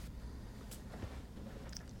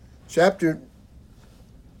Chapter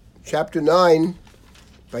 9,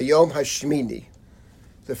 Vayom Hashmini.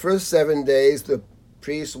 The first 7 days, the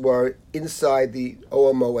priests were inside the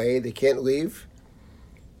Oel Moed. They can't leave.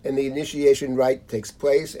 And the initiation rite takes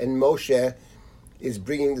place, and Moshe is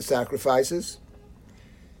bringing the sacrifices.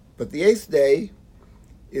 But the 8th day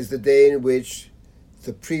is the day in which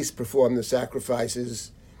the priests perform the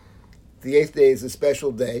sacrifices. The 8th day is a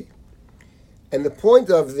special day. And the point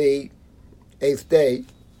of the 8th day,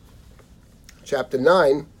 chapter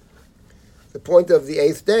 9, the point of the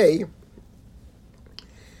 8th day,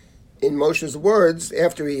 in Moshe's words,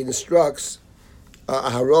 after he instructs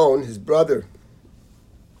Aharon, his brother,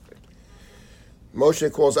 Moshe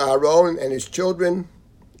calls Aharon and his children,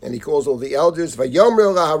 and he calls all the elders.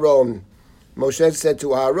 Vayomer Aharon. Moshe said to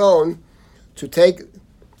Aharon to take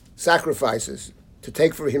sacrifices, to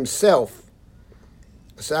take for himself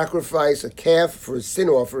a sacrifice, a calf for a sin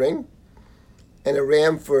offering, and a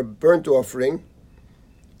ram for a burnt offering,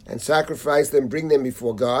 and sacrifice them, bring them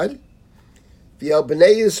before God. V'el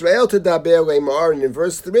b'nei Yisrael tedaber le'mar, and in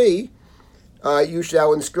verse 3, you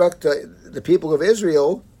shall instruct the people of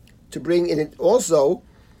Israel to bring in it also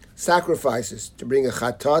sacrifices, to bring a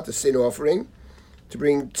chatat, a sin offering, to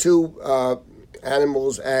bring 2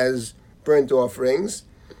 animals as burnt offerings,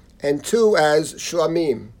 and 2 as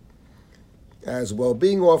shlamim, as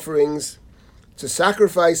well-being offerings, to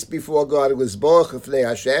sacrifice before God was Lizborach Lifnei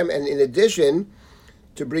Hashem, and in addition,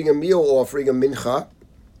 to bring a meal offering, a mincha,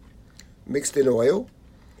 mixed in oil.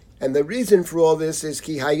 And the reason for all this is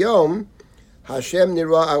Ki Hayom Hashem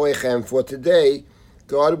Nira Alechem, for today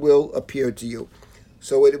God will appear to you.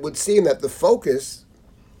 So it would seem that the focus,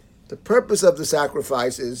 the purpose of the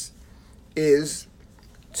sacrifices is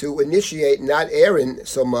to initiate not Aaron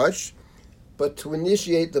so much, but to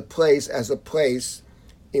initiate the place as a place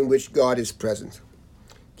in which God is present.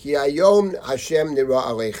 Ki Hayom Hashem Nira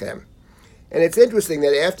Alechem. And it's interesting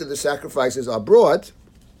that after the sacrifices are brought,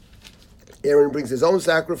 Aaron brings his own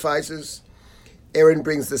sacrifices. Aaron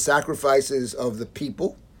brings the sacrifices of the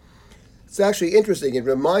people. It's actually interesting. It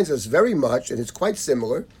reminds us very much, and it's quite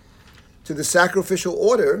similar, to the sacrificial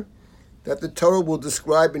order that the Torah will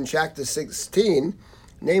describe in chapter 16,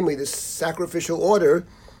 namely the sacrificial order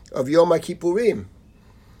of Yom Kippurim.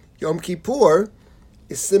 Yom Kippur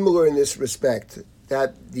is similar in this respect,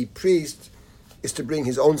 that the priest is to bring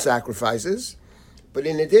his own sacrifices, but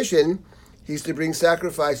in addition, he's to bring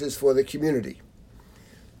sacrifices for the community.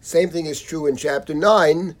 Same thing is true in chapter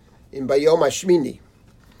 9, in Bayom Hashmini.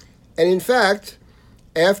 And in fact,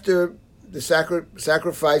 after the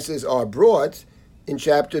sacrifices are brought in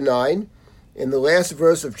chapter 9, in the last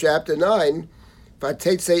verse of chapter 9,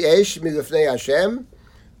 Vatetzei esh milifnei Hashem,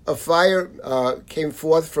 a fire came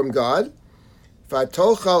forth from God.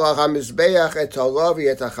 Vatochal al hamizbeach et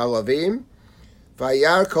halavi et hachalavim,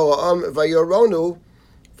 vayar kol ha'am vayoronu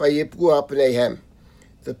vayipru al pneihem.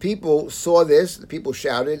 The people saw this, the people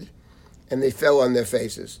shouted, and they fell on their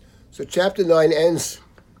faces. So chapter 9 ends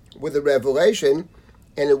with a revelation,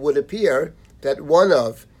 and it would appear that one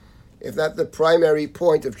of, if not the primary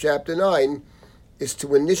point of chapter 9, is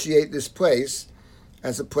to initiate this place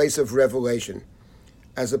as a place of revelation,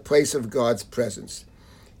 as a place of God's presence.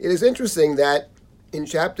 It is interesting that in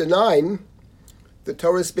chapter 9, the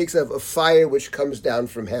Torah speaks of a fire which comes down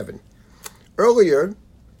from heaven. Earlier,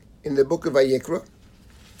 in the book of Vayikra,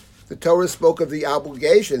 the Torah spoke of the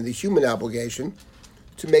obligation, the human obligation,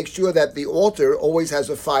 to make sure that the altar always has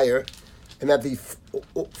a fire and that the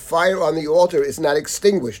fire on the altar is not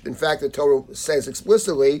extinguished. In fact, the Torah says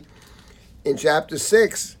explicitly in chapter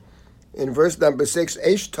 6, in verse number 6,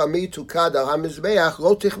 Eish tamid tukad al hamizbeach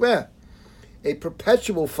lo tichveh. A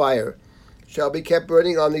perpetual fire shall be kept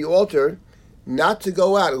burning on the altar, not to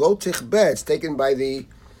go out. Lo tichbeh. It's taken by the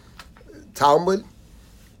Talmud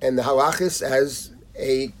and the halachis as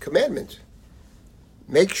a commandment.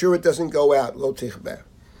 Make sure it doesn't go out. Lo tichbeh.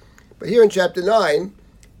 But here in chapter 9,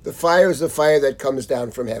 the fire is a fire that comes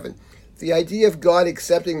down from heaven. The idea of God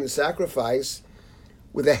accepting the sacrifice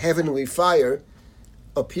with a heavenly fire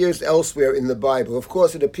appears elsewhere in the Bible. Of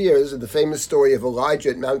course, it appears in the famous story of Elijah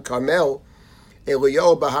at Mount Carmel,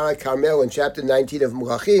 Eliyahu Bahar Carmel in chapter 19 of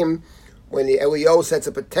Melachim, when the Eliyahu sets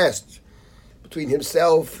up a test between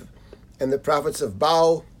himself and the prophets of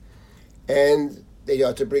Baal, and they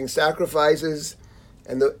are to bring sacrifices,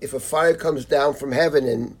 and if a fire comes down from heaven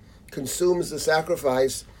and consumes the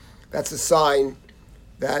sacrifice, that's a sign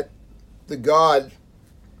that the God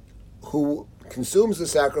who consumes the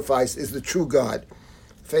sacrifice is the true God.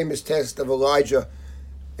 Famous test of Elijah,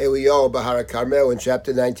 Eliyahu Bahar Carmel in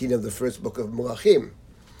chapter 19 of the first book of Melachim.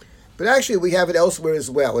 But actually we have it elsewhere as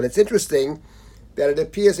well, and it's interesting that it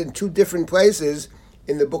appears in 2 different places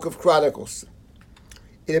in the book of Chronicles.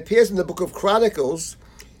 It appears in the book of Chronicles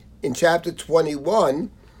in chapter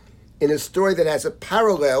 21 in a story that has a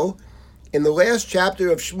parallel in the last chapter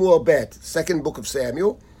of Shmuel Bet, second book of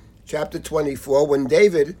Samuel, chapter 24, when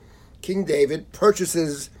King David,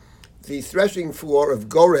 purchases the threshing floor of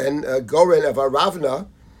Goren of Aravna.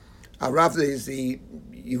 Aravna is the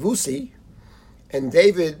Yevusi, and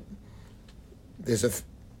there's a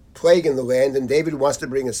plague in the land, and David wants to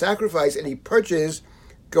bring a sacrifice, and he purchased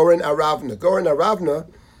Goren Aravna. Goren Aravna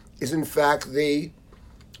is in fact the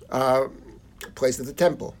place of the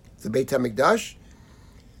temple, the Beit HaMikdash.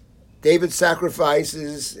 David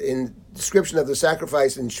sacrifices, in description of the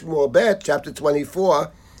sacrifice in Shmuel Bet, chapter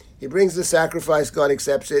 24, he brings the sacrifice, God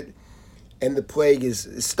accepts it, and the plague is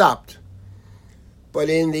stopped. But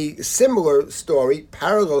in the similar story,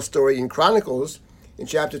 parallel story in Chronicles, in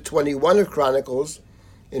chapter 21 of Chronicles,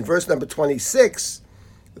 in verse number 26,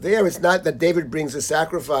 there it's not that David brings a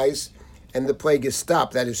sacrifice and the plague is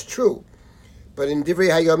stopped. That is true. But in Divrei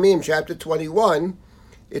Hayomim, chapter 21,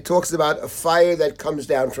 it talks about a fire that comes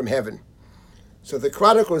down from heaven. So the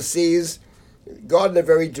Chronicler sees God in a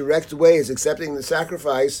very direct way is accepting the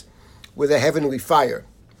sacrifice with a heavenly fire.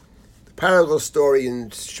 The parallel story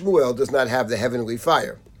in Shmuel does not have the heavenly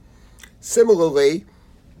fire. Similarly,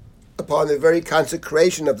 upon the very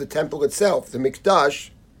consecration of the temple itself, the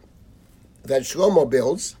Mikdash that Shlomo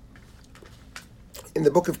builds, in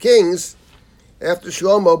the book of Kings, after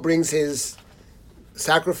Shlomo brings his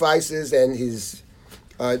sacrifices and his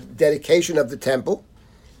dedication of the temple.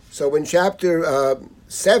 So in chapter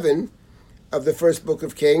 7 of the first book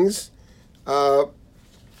of Kings,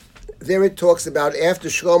 there it talks about after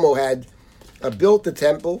Shlomo had built the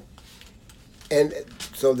temple, and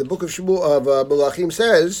so the book of Melachim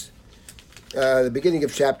says, the beginning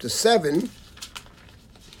of chapter 7,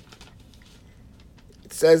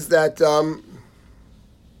 it says that,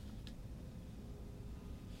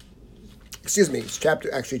 it's chapter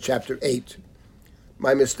 8.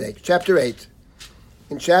 My mistake. Chapter 8.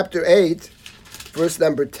 In chapter 8, verse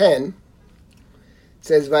number 10, it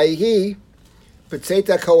says, Vayihi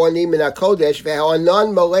B'tzeta Kohanim min HaKodesh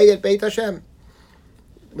ve'ha'anan malei et Beit Hashem.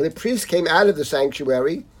 When the priests came out of the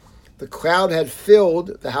sanctuary, the crowd had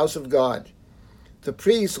filled the house of God. The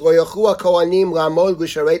priests, Lo yochu HaKohanim la'amod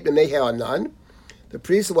l'sharet b'nei ha'anan. The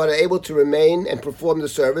priests were able to remain and perform the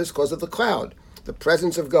service because of the cloud, the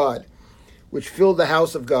presence of God, which filled the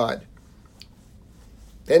house of God.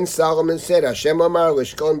 Then Solomon said, Hashem amar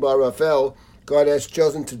l'shkon ba'arafel, God has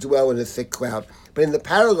chosen to dwell in a thick cloud. But in the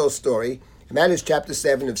parallel story, and that is chapter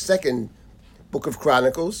 7 of second book of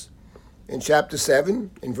Chronicles, in chapter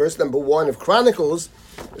 7, in verse number 1 of Chronicles,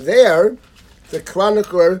 there, the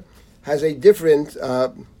chronicler has a different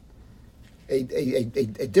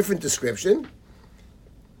different description.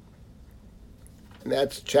 And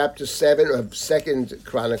that's chapter 7 of second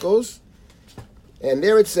Chronicles. And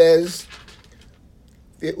there it says,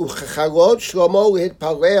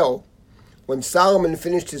 when Solomon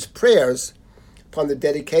finished his prayers upon the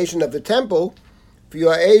dedication of the temple, the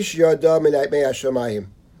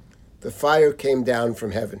fire came down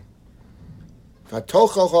from heaven. So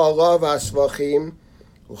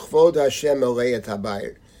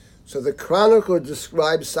the chronicler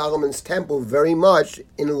describes Solomon's temple very much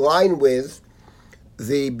in line with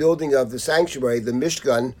the building of the sanctuary, the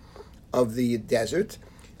Mishkan of the desert.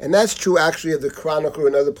 And that's true actually of the chronicler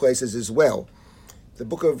in other places as well. The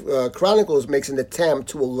book of Chronicles makes an attempt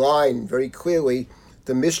to align very clearly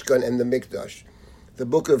the Mishkan and the Mikdash. The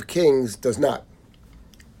book of Kings does not.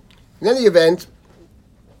 In any event,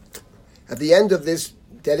 at the end of this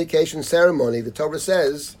dedication ceremony, the Torah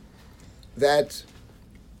says that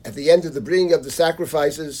at the end of the bringing of the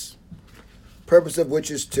sacrifices, purpose of which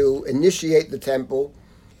is to initiate the temple,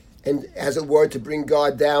 and as it were, to bring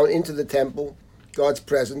God down into the temple, God's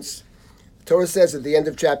presence. The Torah says at the end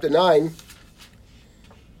of chapter 9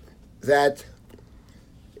 that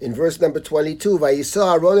in verse number 22,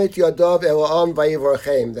 Vayisa Aaron et yadav el ha'am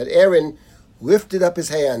vayivarchem, that Aaron lifted up his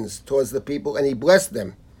hands towards the people and he blessed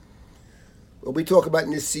them. When we talk about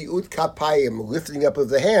nisiut kapayim, lifting up of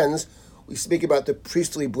the hands, we speak about the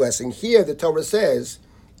priestly blessing. Here the Torah says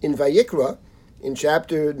in Vayikra, in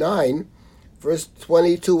chapter 9, verse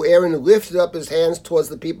 22, Aaron lifted up his hands towards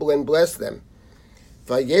the people and blessed them.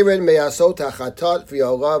 In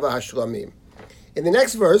the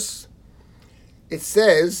next verse, it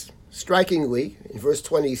says, strikingly, in verse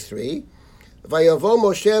 23, Vayavo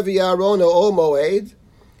Moshe v'Aaron ha'ol moed,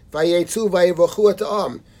 vayetzu vayevochu et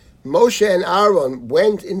ha'am. Moshe and Aaron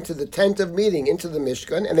went into the tent of meeting, into the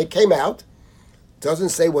Mishkan, and they came out. Doesn't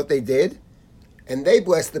say what they did. And they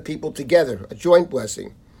blessed the people together, a joint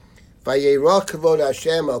blessing. Vayera kavod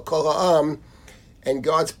Hashem al kol ha'am, and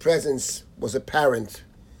God's presence was apparent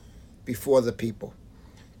before the people.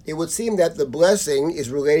 It would seem that the blessing is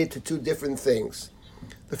related to two different things.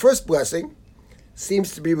 The first blessing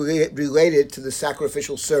seems to be related to the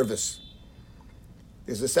sacrificial service.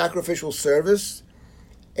 There's a sacrificial service,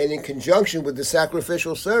 and in conjunction with the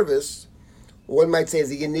sacrificial service, one might say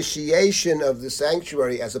the initiation of the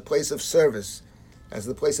sanctuary as a place of service, as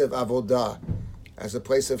the place of avodah, as a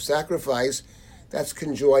place of sacrifice, that's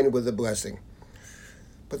conjoined with the blessing.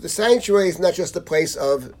 But the sanctuary is not just a place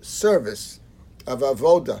of service, of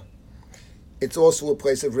avodah. It's also a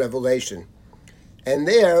place of revelation. And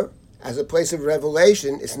there, as a place of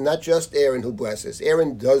revelation, it's not just Aaron who blesses.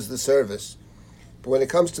 Aaron does the service. But when it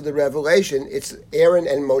comes to the revelation, it's Aaron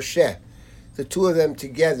and Moshe, the two of them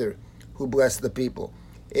together, who bless the people.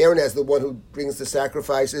 Aaron as the one who brings the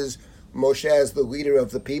sacrifices, Moshe as the leader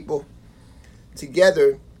of the people.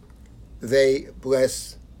 Together, they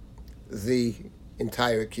bless the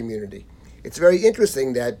entire community. It's very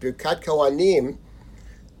interesting that Birkat Kohanim,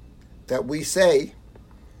 that we say,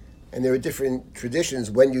 and there are different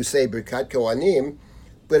traditions when you say Birkat Kohanim,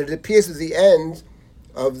 but it appears at the end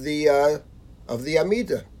of the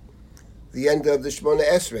Amidah, the end of the Shemona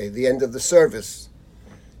Esrei, the end of the service.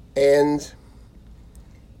 And,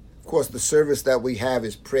 of course, the service that we have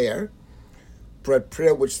is prayer, but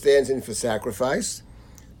prayer which stands in for sacrifice.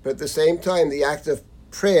 But at the same time, the act of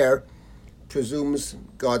prayer presumes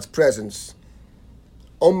God's presence.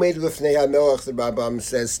 Omed lifnei HaMelech, the Rambam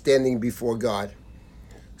says, standing before God.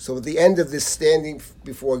 So at the end of this standing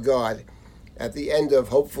before God, at the end of,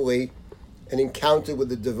 hopefully, an encounter with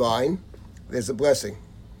the divine, there's a blessing.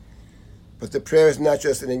 But the prayer is not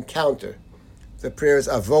just an encounter. The prayer is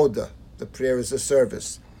avodah. The prayer is a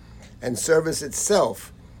service. And service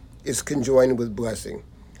itself is conjoined with blessing.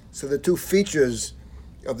 So the two features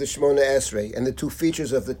of the Shemona Esrei and the two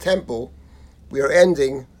features of the temple, we are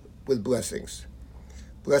ending with blessings.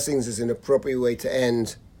 Blessings is an appropriate way to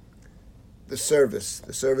end the service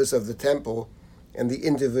of the temple and the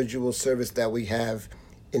individual service that we have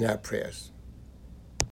in our prayers.